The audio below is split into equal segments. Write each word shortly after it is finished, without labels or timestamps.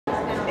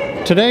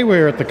Today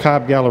we're at the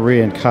Cobb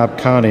Galleria in Cobb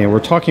County, and we're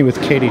talking with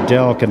Katie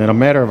Delk, and in a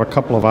matter of a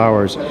couple of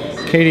hours,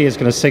 Katie is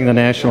going to sing the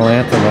national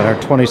anthem at our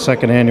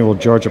 22nd annual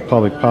Georgia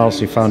Public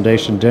Policy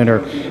Foundation dinner.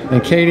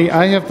 And Katie,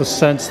 I have the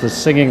sense that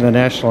singing the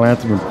national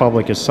anthem in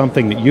public is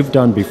something that you've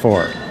done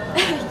before.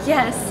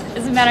 Yes,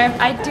 as a matter of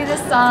I do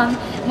this song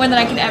more than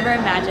I can ever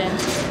imagine.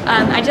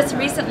 I just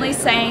recently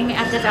sang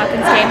at the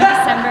Falcons game in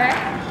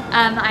December.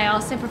 I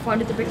also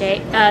performed at the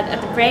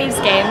Braves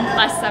game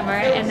last summer,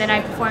 and then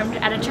I performed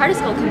at a charter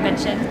school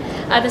convention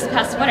this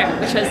past winter,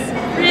 which was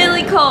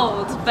really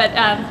cold, but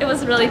it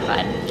was really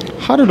fun.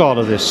 How did all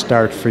of this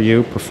start for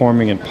you,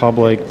 performing in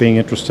public, being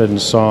interested in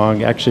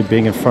song, actually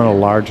being in front of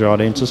large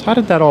audiences? How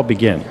did that all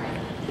begin?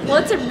 Well,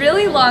 it's a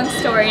really long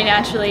story,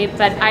 naturally,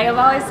 but I have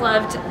always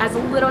loved, as a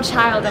little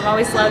child, I've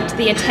always loved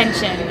the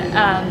attention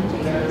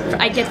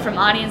I get from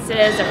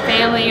audiences or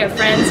family or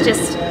friends,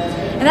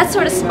 and that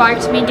sort of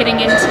sparked me getting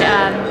into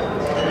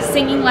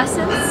singing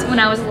lessons when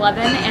I was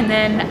 11, and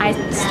then I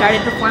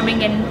started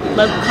performing in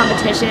local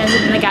competitions,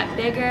 and then they got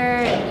bigger,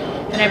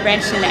 and then I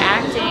branched into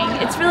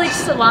acting. It's really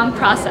just a long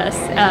process,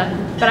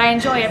 but I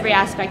enjoy every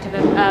aspect of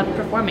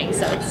performing,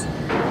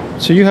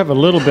 So you have a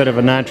little bit of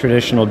a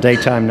non-traditional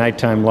daytime,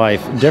 nighttime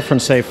life,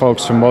 different, say,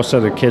 folks from most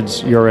other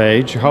kids your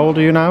age. How old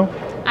are you now?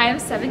 I am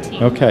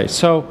 17. Okay,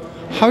 so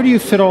how do you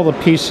fit all the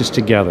pieces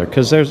together?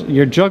 Because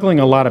you're juggling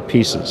a lot of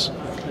pieces.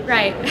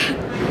 Right.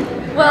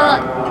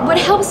 Well, what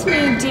helps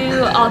me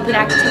do all the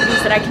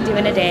activities that I can do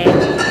in a day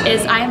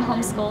is I am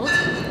homeschooled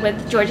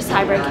with Georgia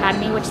Cyber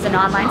Academy, which is an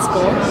online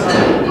school,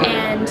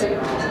 and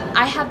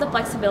I have the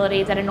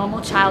flexibility that a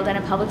normal child in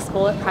a public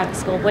school or private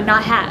school would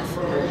not have.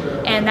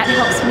 And that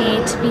helps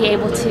me to be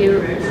able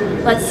to,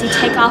 let's see,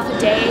 take off a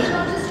day,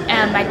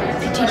 and my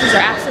teachers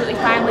are absolutely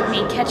fine with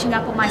me catching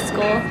up on my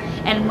school,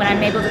 and when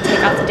I'm able to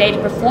take off the day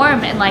to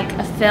perform in like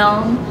a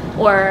film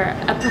or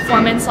a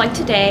performance like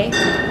today,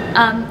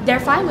 they're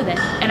fine with it,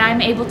 and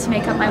I'm able to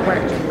make up my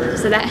work.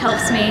 So that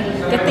helps me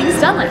get things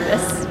done like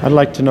this. I'd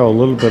like to know a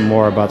little bit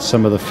more about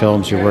some of the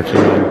films you're working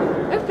on.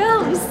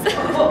 Films?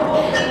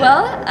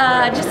 Well,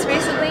 just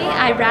recently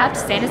I wrapped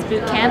Santa's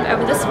Boot Camp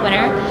over this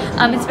winter.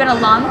 It's been a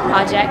long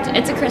project.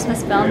 It's a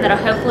Christmas film that'll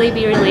hopefully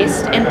be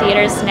released in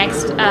theaters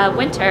next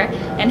winter,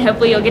 and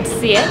hopefully you'll get to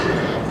see it.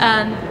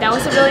 That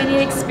was a really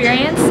neat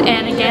experience,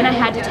 and again I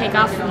had to take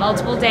off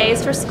multiple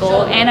days for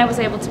school, and I was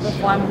able to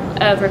perform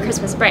over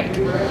Christmas break,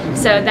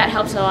 so that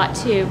helped a lot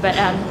too. But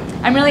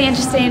I'm really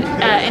interested in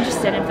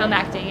film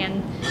acting,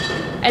 and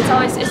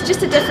it's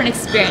just a different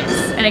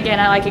experience, and again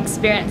I like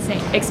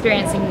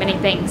experiencing many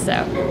things.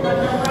 So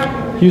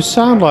you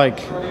sound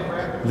like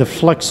the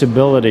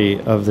flexibility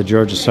of the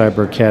Georgia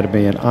Cyber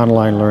Academy and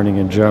online learning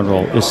in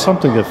general is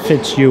something that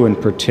fits you in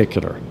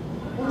particular.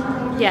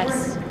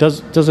 Yes.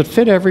 Does it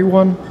fit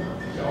everyone?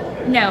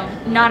 No,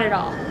 not at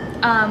all.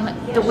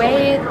 The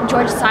way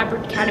Georgia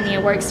Cyber Academy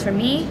works for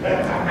me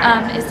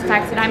is the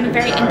fact that I'm a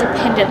very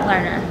independent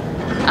learner.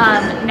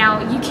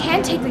 Now, you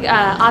can take the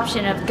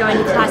option of going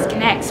to Class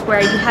Connects,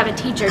 where you have a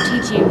teacher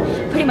teach you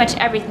pretty much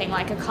everything,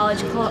 like a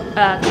college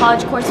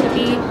course would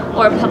be,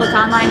 or a public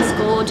online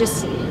school.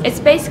 It's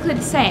basically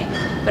the same.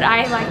 But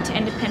I like to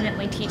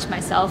independently teach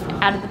myself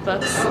out of the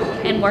books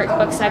and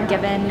workbooks I've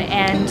given,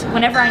 and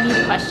whenever I need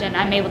a question,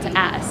 I'm able to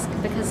ask,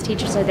 because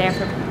teachers are there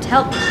to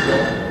help me.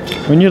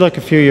 When you look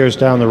a few years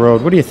down the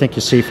road, what do you think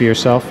you see for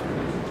yourself?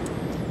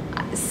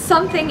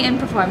 Something in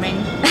performing.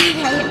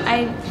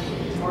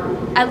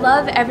 I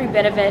love every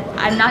bit of it.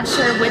 I'm not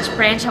sure which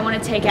branch I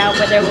want to take out,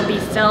 whether it will be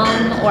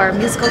film or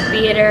musical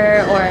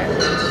theater or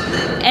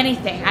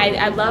anything.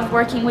 I love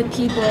working with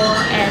people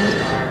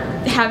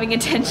and having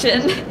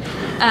attention,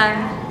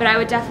 but I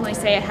would definitely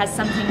say it has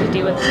something to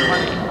do with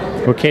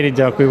performing. Well, Katie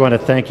Delk, we want to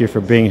thank you for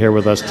being here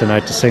with us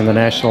tonight to sing the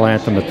national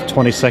anthem at the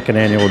 22nd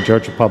annual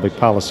Georgia Public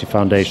Policy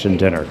Foundation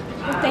dinner.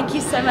 Thank you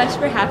so much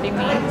for having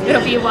me.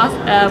 It'll be a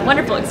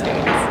wonderful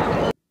experience.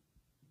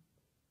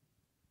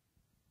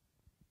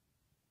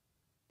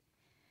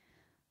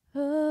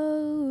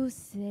 Oh,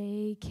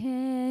 say,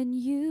 can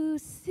you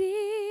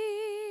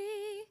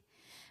see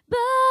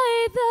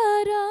by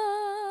the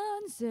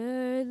dawn's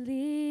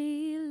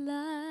early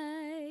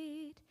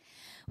light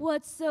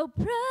what so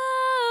proudly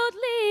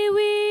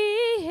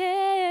we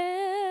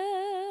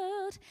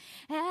hailed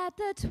at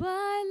the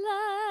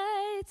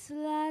twilight's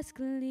last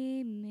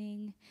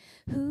gleaming,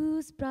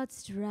 whose broad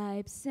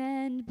stripes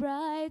and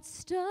bright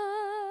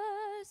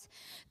stars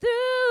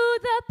through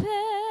the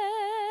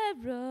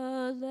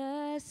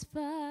perilous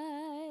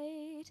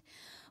fight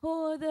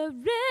o'er the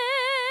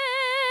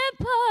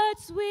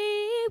ramparts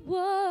we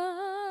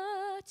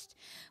watched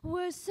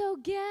were so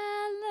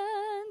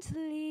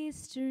gallantly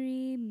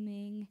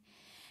streaming,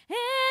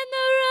 and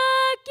the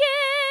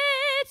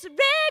rockets'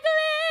 red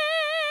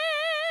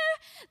glare,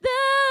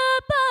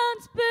 the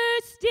bombs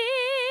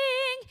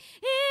bursting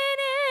in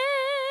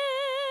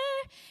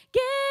air,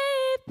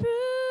 gave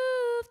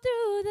proof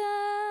through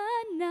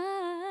the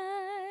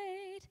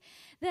night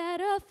that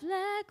our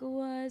flag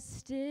was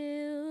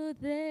still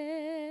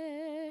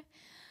there.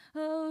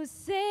 Oh,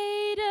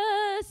 say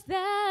does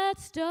that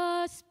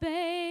Star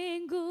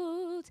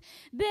Spangled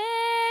banner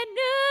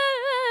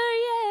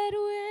yet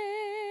wave.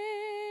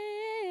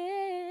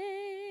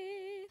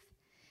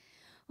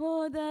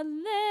 Oh, that